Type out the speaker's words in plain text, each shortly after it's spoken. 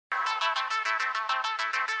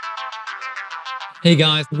Hey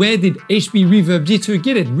guys, where did HP Reverb G2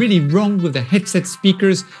 get it really wrong with the headset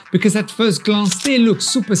speakers? Because at first glance they look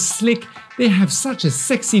super slick, they have such a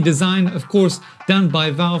sexy design, of course done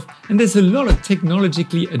by Valve, and there's a lot of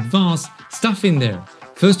technologically advanced stuff in there.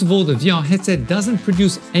 First of all, the VR headset doesn't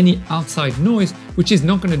produce any outside noise, which is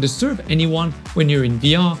not going to disturb anyone when you're in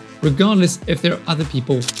VR, regardless if there are other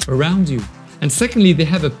people around you. And secondly, they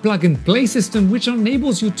have a plug-and-play system which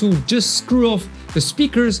enables you to just screw off the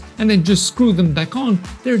speakers and then just screw them back on.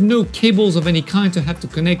 There are no cables of any kind to have to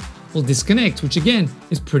connect or disconnect, which again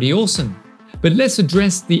is pretty awesome. But let's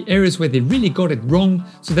address the areas where they really got it wrong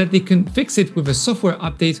so that they can fix it with a software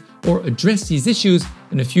update or address these issues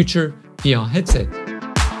in a future VR headset.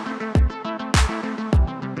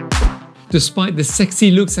 Despite the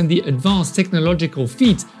sexy looks and the advanced technological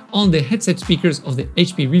feats on the headset speakers of the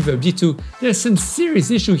HP Reverb G2, there's some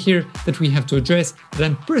serious issue here that we have to address that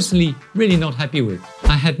I'm personally really not happy with.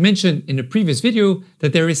 I had mentioned in a previous video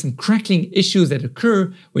that there is some crackling issues that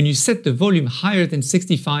occur when you set the volume higher than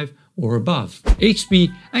 65 or above.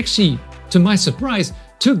 HP actually, to my surprise,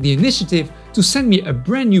 took the initiative to send me a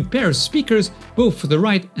brand new pair of speakers, both for the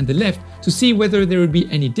right and the left, to see whether there would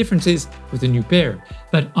be any differences with the new pair.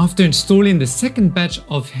 But after installing the second batch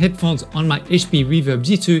of headphones on my HP Reverb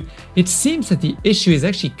G2, it seems that the issue is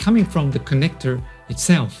actually coming from the connector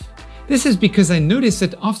itself. This is because I noticed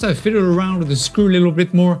that after I fiddled around with the screw a little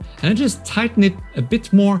bit more and I just tighten it a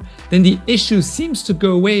bit more, then the issue seems to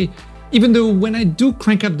go away, even though when I do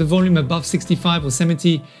crank up the volume above 65 or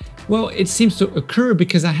 70, well, it seems to occur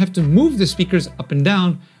because I have to move the speakers up and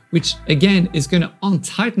down, which again is going to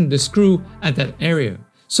untighten the screw at that area.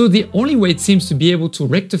 So the only way it seems to be able to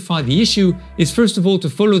rectify the issue is first of all to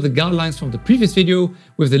follow the guidelines from the previous video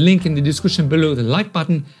with the link in the description below the like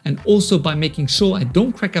button, and also by making sure I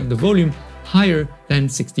don't crank up the volume higher than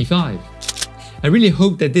 65. I really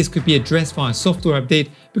hope that this could be addressed via a software update,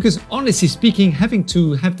 because honestly speaking, having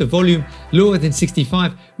to have the volume lower than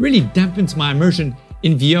 65 really dampens my immersion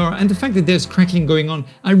in VR, and the fact that there's crackling going on,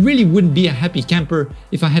 I really wouldn't be a happy camper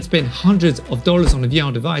if I had spent hundreds of dollars on a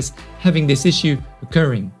VR device having this issue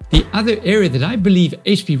occurring. The other area that I believe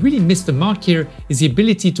HP really missed the mark here is the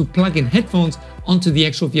ability to plug in headphones onto the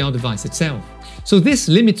actual VR device itself. So this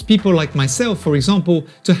limits people like myself, for example,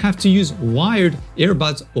 to have to use wired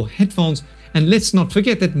earbuds or headphones. And let's not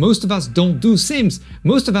forget that most of us don't do sims.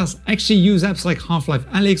 Most of us actually use apps like Half-Life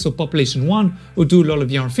Alyx or Population 1 or do a lot of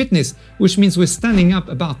VR fitness, which means we're standing up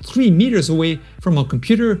about 3 meters away from our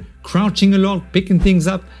computer, crouching a lot, picking things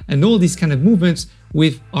up, and all these kind of movements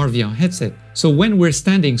with our VR headset. So when we're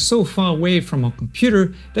standing so far away from our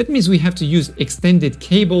computer, that means we have to use extended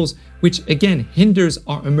cables, which again hinders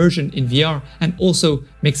our immersion in VR and also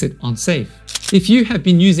makes it unsafe. If you have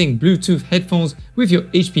been using Bluetooth headphones with your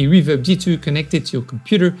HP Reverb G2 connected to your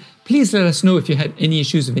computer, please let us know if you had any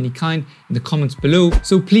issues of any kind in the comments below.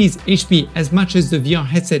 So please, HP, as much as the VR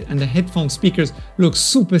headset and the headphone speakers look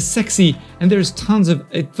super sexy and there's tons of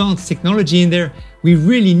advanced technology in there, we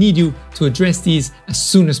really need you to address these as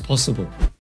soon as possible.